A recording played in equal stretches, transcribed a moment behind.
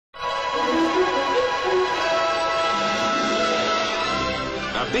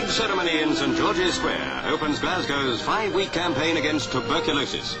big ceremony in St George's Square opens Glasgow's 5-week campaign against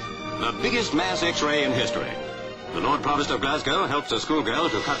tuberculosis, the biggest mass X-ray in history. The Lord Provost of Glasgow helps a schoolgirl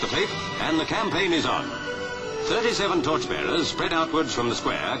to cut the tape, and the campaign is on. 37 torchbearers spread outwards from the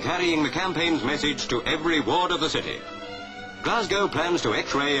square, carrying the campaign's message to every ward of the city. Glasgow plans to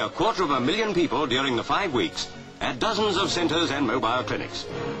X-ray 250,000 people during the 5 weeks at dozens of centres and mobile clinics.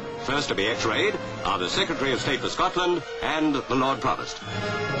 First to be X-rayed are the Secretary of State for Scotland and the Lord Provost.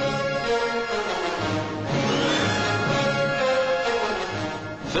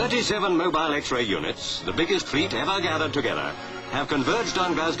 "37 mobile X-ray units, the biggest fleet ever gathered together, have converged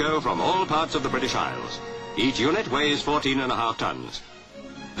on Glasgow from all parts of the British Isles. Each unit weighs 14.5 tons.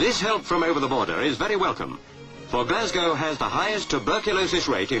 This help from over the border is very welcome, for Glasgow has the highest tuberculosis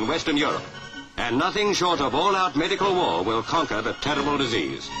rate in Western Europe, and nothing short of all-out medical war will conquer the terrible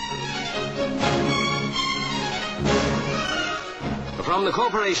disease." From the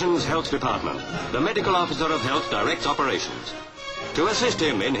corporation's health department, the medical officer of health directs operations. To assist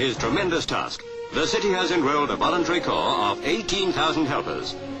him in his tremendous task, the city has enrolled a voluntary corps of 18,000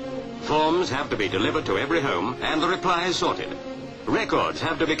 helpers. Forms have to be delivered to every home and the replies sorted. Records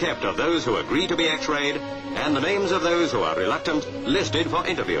have to be kept of those who agree to be X-rayed and the names of those who are reluctant listed for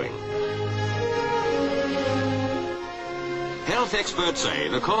interviewing. Health experts say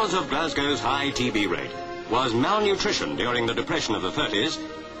the cause of Glasgow's high TB rate was malnutrition during the Depression of the 30s,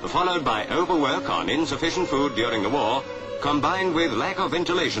 followed by overwork on insufficient food during the war, combined with lack of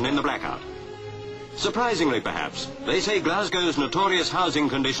ventilation in the blackout. Surprisingly, perhaps, they say Glasgow's notorious housing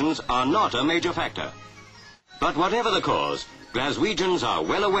conditions are not a major factor. But whatever the cause, Glaswegians are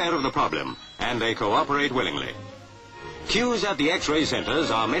well aware of the problem, and they cooperate willingly. Queues at the X-ray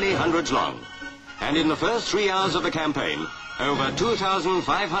centres are many hundreds long, and in the first 3 hours of the campaign, over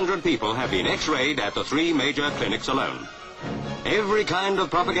 2,500 people have been X-rayed at the 3 major clinics alone. Every kind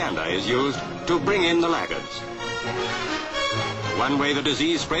of propaganda is used to bring in the laggards. One way the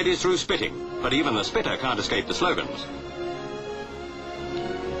disease spread is through spitting, but even the spitter can't escape the slogans.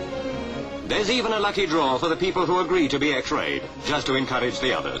 There's even a lucky draw for the people who agree to be X-rayed, just to encourage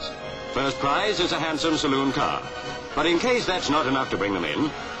the others. First prize is a handsome saloon car. But in case that's not enough to bring them in,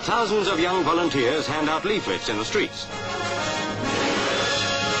 thousands of young volunteers hand out leaflets in the streets.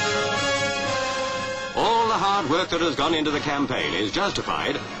 All the hard work that has gone into the campaign is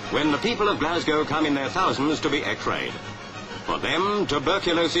justified when the people of Glasgow come in their thousands to be X-rayed. For them,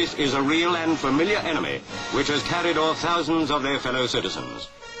 tuberculosis is a real and familiar enemy which has carried off thousands of their fellow citizens.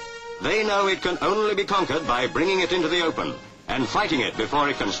 They know it can only be conquered by bringing it into the open and fighting it before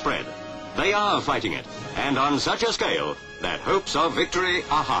it can spread. They are fighting it, and on such a scale that hopes of victory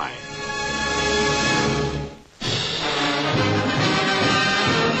are high.